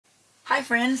Hi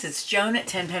friends, it's Joan at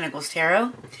 10 Pentacles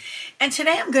Tarot, and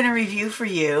today I'm going to review for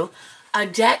you a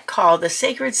deck called the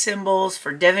Sacred Symbols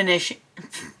for Divination,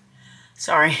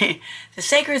 the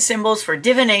Sacred Symbols for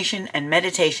Divination and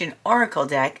Meditation Oracle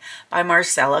deck by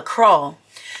Marcella Kroll.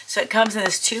 So it comes in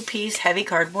this two-piece heavy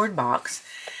cardboard box.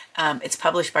 It's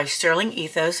published by Sterling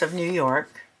Ethos of New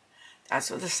York. That's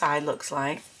what the side looks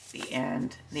like. The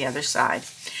end, the other side.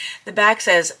 The back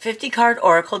says 50 card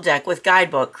oracle deck with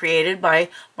guidebook created by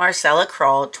Marcella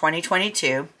Kroll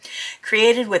 2022.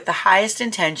 Created with the highest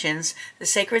intentions, the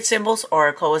Sacred Symbols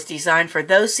Oracle was designed for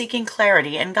those seeking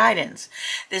clarity and guidance.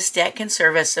 This deck can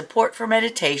serve as support for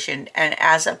meditation and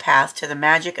as a path to the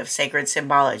magic of sacred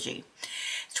symbology.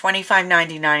 It's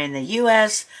 $25.99 in the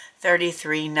US,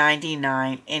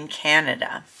 $33.99 in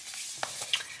Canada.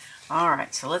 All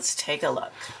right, so let's take a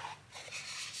look.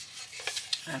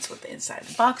 That's what the inside of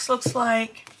the box looks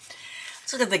like.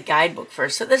 Let's look at the guidebook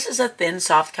first. So this is a thin,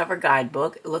 soft cover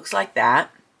guidebook. It looks like that.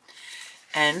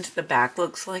 And the back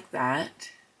looks like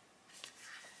that.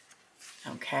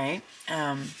 Okay.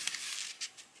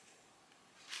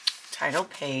 Title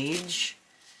page.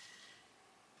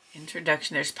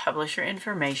 Introduction. There's publisher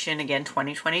information. Again,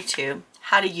 2022.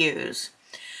 How to use.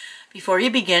 Before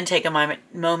you begin, take a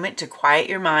moment to quiet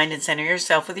your mind and center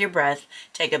yourself with your breath.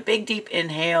 Take a big, deep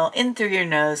inhale in through your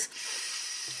nose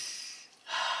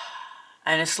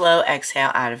and a slow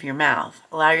exhale out of your mouth.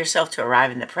 Allow yourself to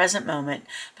arrive in the present moment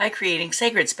by creating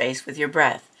sacred space with your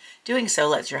breath. Doing so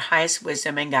lets your highest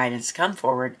wisdom and guidance come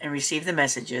forward and receive the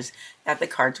messages that the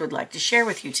cards would like to share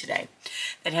with you today.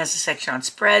 It has a section on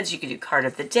spreads. You can do card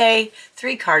of the day,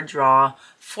 3-card draw,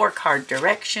 4-card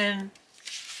direction.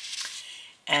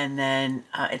 And then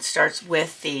it starts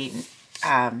with the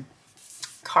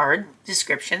card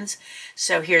descriptions.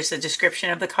 So here's the description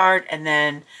of the card, and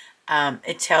then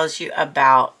it tells you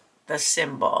about the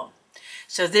symbol.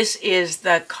 So this is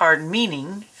the card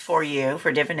meaning for you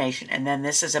for divination, and then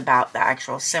this is about the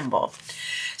actual symbol.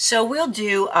 So we'll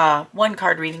do one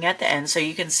card reading at the end so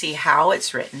you can see how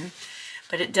it's written.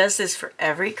 But it does this for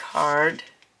every card.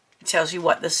 It tells you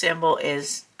what the symbol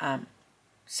is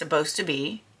supposed to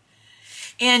be.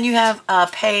 And you have a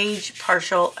page,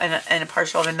 partial, and a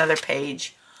partial of another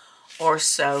page or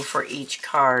so for each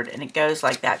card. And it goes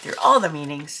like that through all the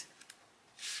meanings.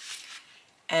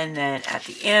 And then at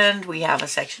the end, we have a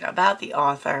section about the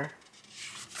author.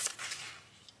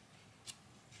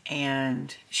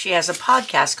 And she has a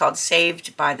podcast called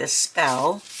Saved by the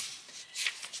Spell.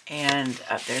 And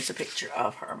there's a picture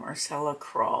of her, Marcella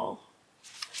Kroll.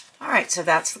 All right, so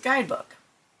that's the guidebook.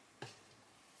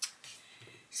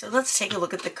 So let's take a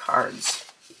look at the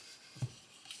cards.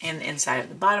 And the inside of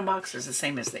the bottom box is the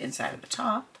same as the inside of the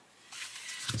top.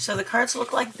 So the cards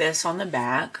look like this on the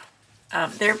back.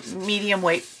 They're medium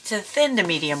weight to thin to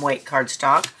medium weight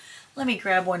cardstock. Let me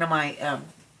grab one of my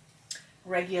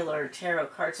regular tarot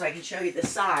cards so I can show you the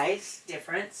size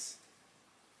difference.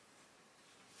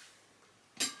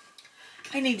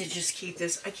 I need to just keep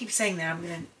this. I keep saying that I'm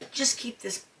going to just keep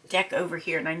this deck over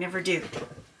here, and I never do.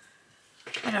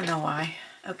 I don't know why.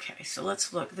 Okay, so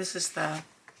let's look. This is the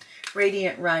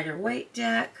Radiant Rider-Waite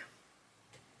deck.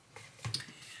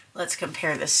 Let's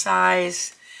compare the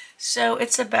size. So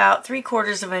it's about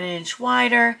 3/4 of an inch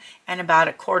wider and about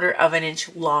 1/4 of an inch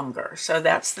longer. So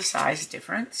that's the size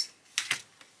difference.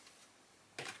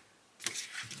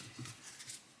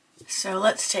 So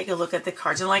let's take a look at the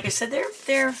cards. And like I said,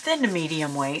 they're thin to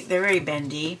medium weight. They're very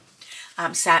bendy.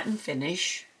 Satin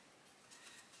finish.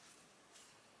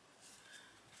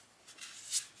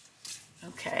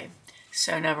 Okay,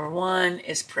 so number 1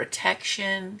 is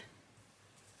protection.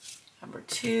 Number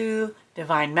 2,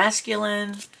 divine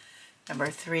masculine. Number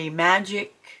 3,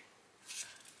 magic.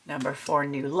 Number 4,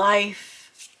 new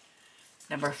life.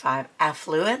 Number 5,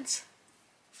 affluence.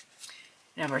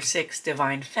 Number 6,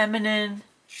 divine feminine.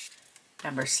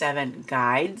 Number 7,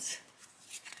 guides.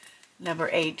 Number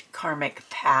 8, karmic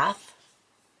path.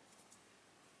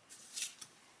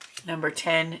 Number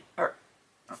 10, or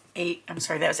 8, I'm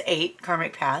sorry, that was 8,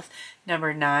 karmic path.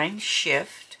 Number 9,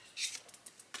 shift.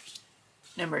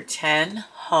 Number 10,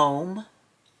 home.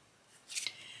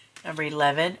 Number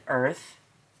 11, earth.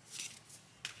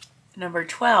 Number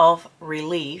 12,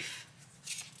 relief.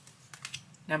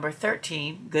 Number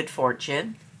 13, good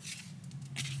fortune.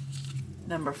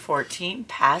 Number 14,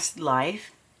 past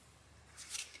life.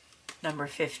 Number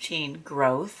 15,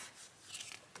 growth.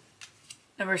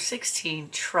 Number 16,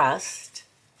 trust.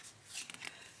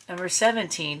 Number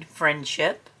 17,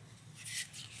 friendship.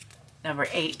 Number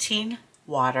 18,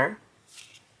 water.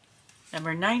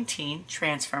 Number 19,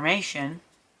 transformation.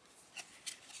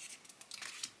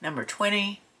 Number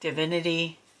 20,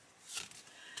 divinity.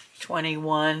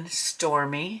 21,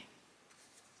 stormy.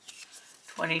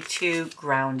 22,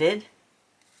 grounded.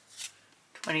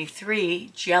 23,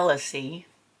 jealousy.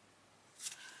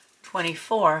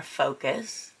 24,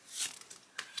 focus.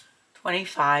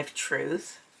 25,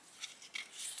 truth.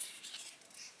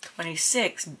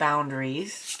 26,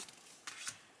 boundaries.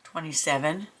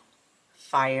 27,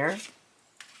 fire.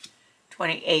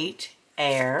 28,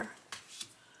 air.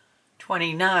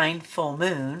 29, full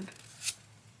moon.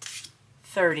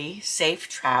 30, safe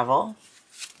travel.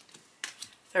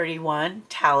 31,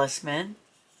 talisman.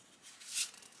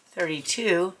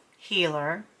 32,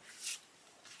 healer.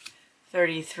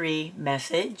 33,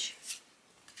 message.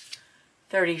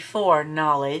 34,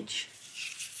 knowledge.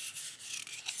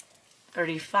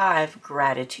 35,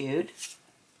 gratitude.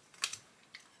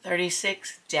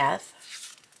 36,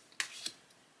 death.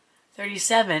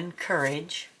 37,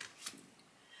 courage.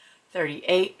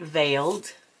 38,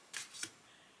 veiled.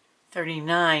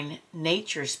 39,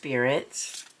 nature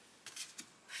spirits.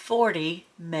 40,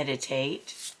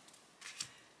 meditate.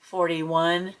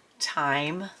 41,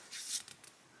 time.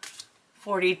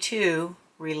 42,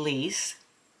 release.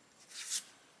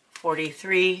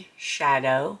 43,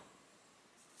 shadow.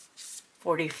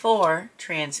 44,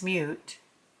 transmute.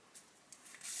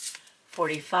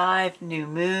 45, new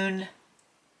moon.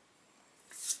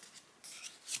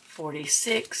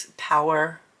 46,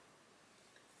 power.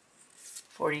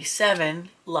 47,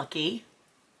 lucky.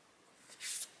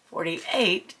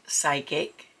 48,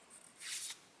 psychic.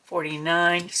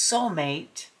 49,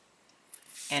 soulmate.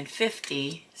 And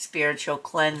 50, spiritual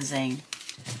cleansing.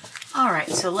 All right,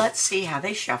 so let's see how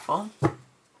they shuffle.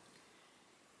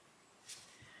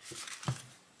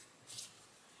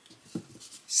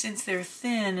 Since they're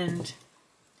thin and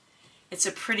it's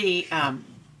a pretty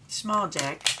small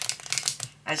deck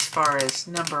as far as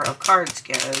number of cards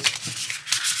goes,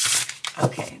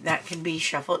 okay, that can be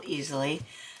shuffled easily.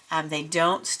 They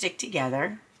don't stick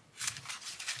together,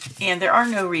 and there are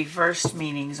no reversed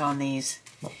meanings on these.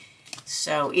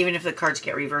 So even if the cards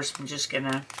get reversed, I'm just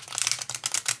gonna...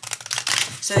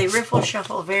 So they riffle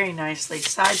shuffle very nicely,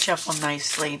 side shuffle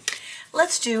nicely.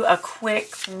 Let's do a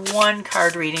quick one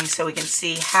card reading so we can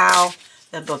see how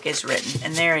the book is written.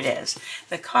 And there it is.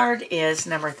 The card is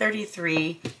number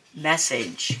 33,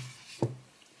 message.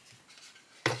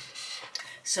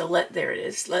 So there it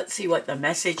is. Let's see what the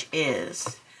message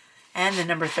is. And the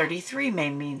number 33 may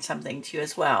mean something to you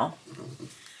as well.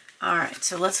 All right,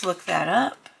 so let's look that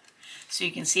up so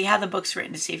you can see how the book's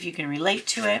written to see if you can relate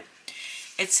to it.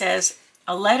 It says,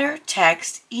 a letter,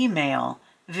 text, email,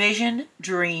 vision,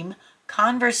 dream,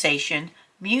 conversation,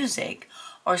 music,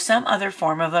 or some other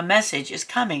form of a message is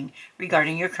coming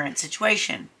regarding your current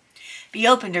situation. Be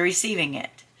open to receiving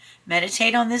it.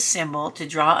 Meditate on this symbol to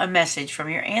draw a message from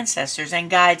your ancestors and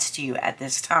guides to you at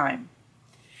this time.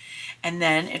 And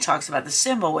then it talks about the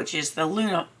symbol, which is the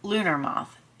lunar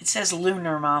moth. It says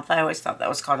lunar moth. I always thought that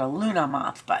was called a luna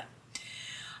moth, but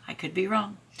I could be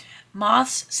wrong.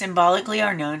 Moths symbolically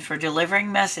are known for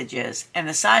delivering messages, and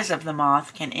the size of the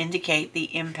moth can indicate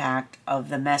the impact of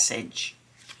the message.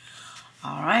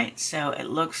 All right, so it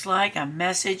looks like a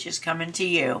message is coming to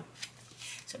you.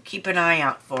 So keep an eye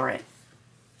out for it.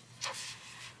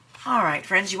 All right,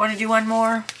 friends, you want to do one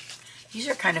more? These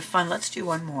are kind of fun. Let's do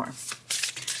one more.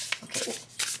 Okay,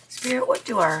 Spirit, what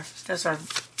does our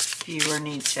viewer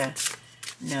need to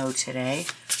know today?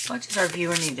 What does our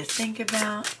viewer need to think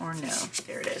about or know?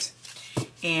 There it is.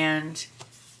 And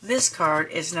this card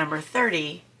is number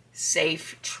 30,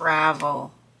 safe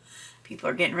travel. People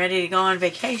are getting ready to go on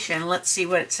vacation. Let's see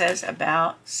what it says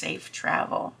about safe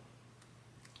travel.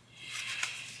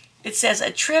 It says,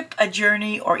 a trip, a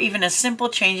journey, or even a simple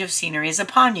change of scenery is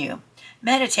upon you.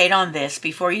 Meditate on this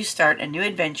before you start a new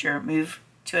adventure, move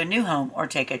to a new home, or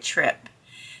take a trip.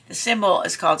 The symbol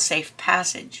is called safe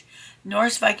passage.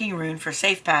 Norse Viking rune for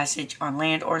safe passage on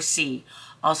land or sea.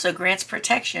 Also grants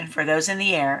protection for those in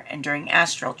the air and during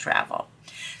astral travel.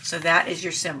 So that is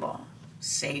your symbol,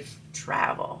 safe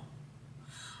travel.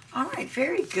 All right,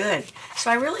 very good.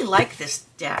 So I really like this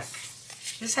deck.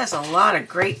 This has a lot of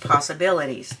great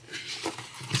possibilities.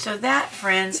 So that,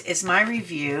 friends, is my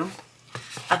review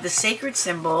of the Sacred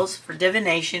Symbols for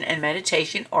Divination and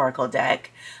Meditation Oracle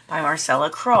deck by Marcella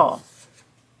Kroll.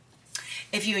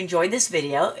 If you enjoyed this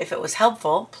video, if it was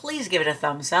helpful, please give it a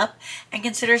thumbs up and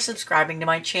consider subscribing to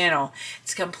my channel.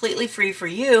 It's completely free for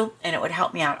you and it would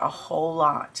help me out a whole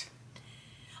lot.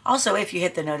 Also, if you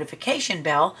hit the notification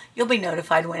bell, you'll be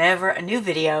notified whenever a new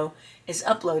video is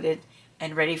uploaded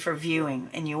and ready for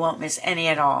viewing, and you won't miss any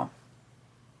at all.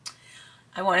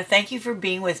 I want to thank you for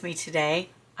being with me today.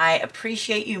 I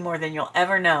appreciate you more than you'll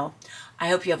ever know. I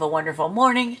hope you have a wonderful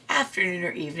morning, afternoon,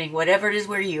 or evening, whatever it is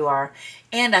where you are,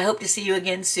 and I hope to see you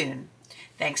again soon.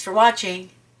 Thanks for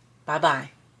watching. Bye-bye.